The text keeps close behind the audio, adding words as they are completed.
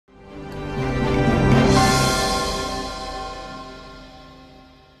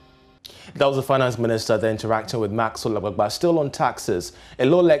That was the finance minister there interacting with Maxwell. But still on taxes, a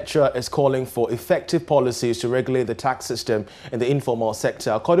law lecturer is calling for effective policies to regulate the tax system in the informal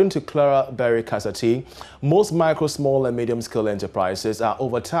sector. According to Clara Berry Kasser-Tee, most micro, small and medium-scale enterprises are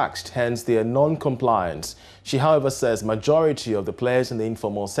overtaxed, hence their non-compliance. She, however, says majority of the players in the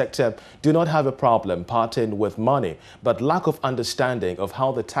informal sector do not have a problem parting with money, but lack of understanding of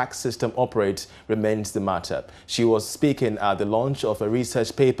how the tax system operates remains the matter. She was speaking at the launch of a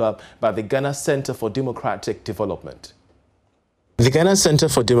research paper by the Ghana Center for Democratic Development. The Ghana Center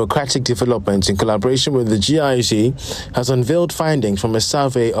for Democratic Development, in collaboration with the GIG, has unveiled findings from a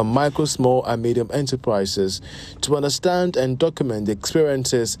survey on micro, small and medium enterprises to understand and document the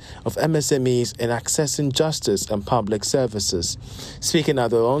experiences of MSMEs in accessing justice and public services. Speaking at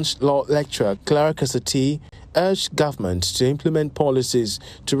the launch, law lecturer Clara Kasser-Tee urged government to implement policies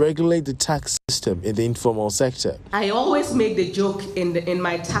to regulate the tax system in the informal sector. I always make the joke in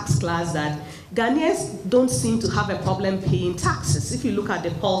my tax class that Ghanaians don't seem to have a problem paying taxes. If you look at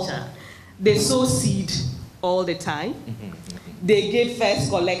the culture, they sow seed all the time. They give first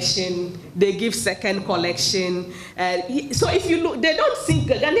collection, they give second collection. So if you look,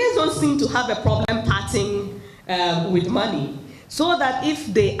 Ghanaians don't seem to have a problem parting with money. So that if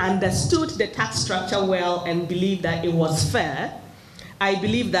they understood the tax structure well and believed that it was fair, I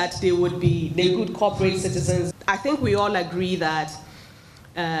believe that they would be good corporate citizens. I think we all agree that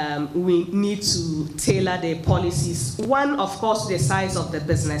we need to tailor the policies. One, of course, the size of the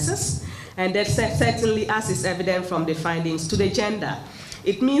businesses, and that certainly, as is evident from the findings, to the gender.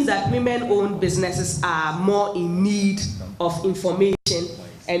 It means that women-owned businesses are more in need of information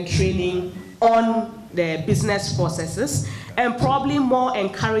and training on the business processes, and probably more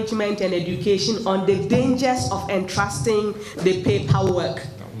encouragement and education on the dangers of entrusting the paperwork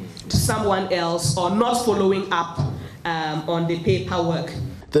to someone else or not following up on the paperwork.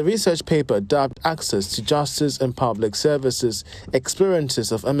 The research paper, dubbed Access to Justice and Public Services,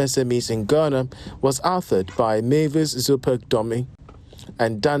 Experiences of MSMEs in Ghana, was authored by Mavis Zupek-Domi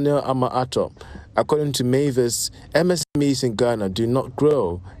and Daniel Ama-Ato. According to Mavis, MSMEs in Ghana do not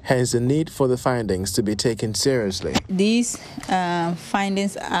grow, hence the need for the findings to be taken seriously. These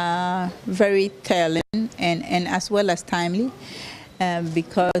findings are very telling and as well as timely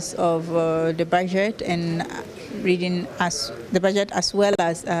because of the budget and reading the budget as well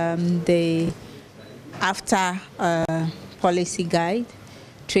as the after policy guide,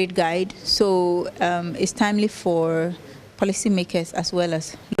 trade guide. So it's timely for policymakers as well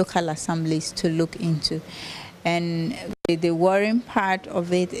as local assemblies to look into. And the worrying part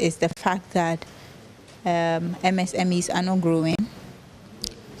of it is the fact that MSMEs are not growing.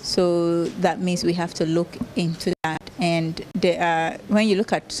 So that means we have to look into that. And when you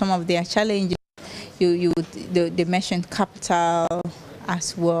look at some of their challenges, they mentioned capital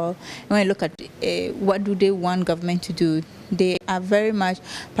as well. And when you look at what do they want government to do, they are very much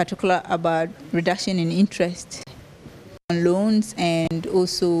particular about reduction in interest on loans and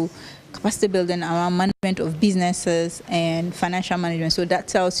also capacity building around management of businesses and financial management. So that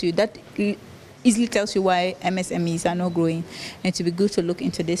tells you, that easily tells you why MSMEs are not growing. And it would be good to look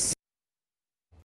into this.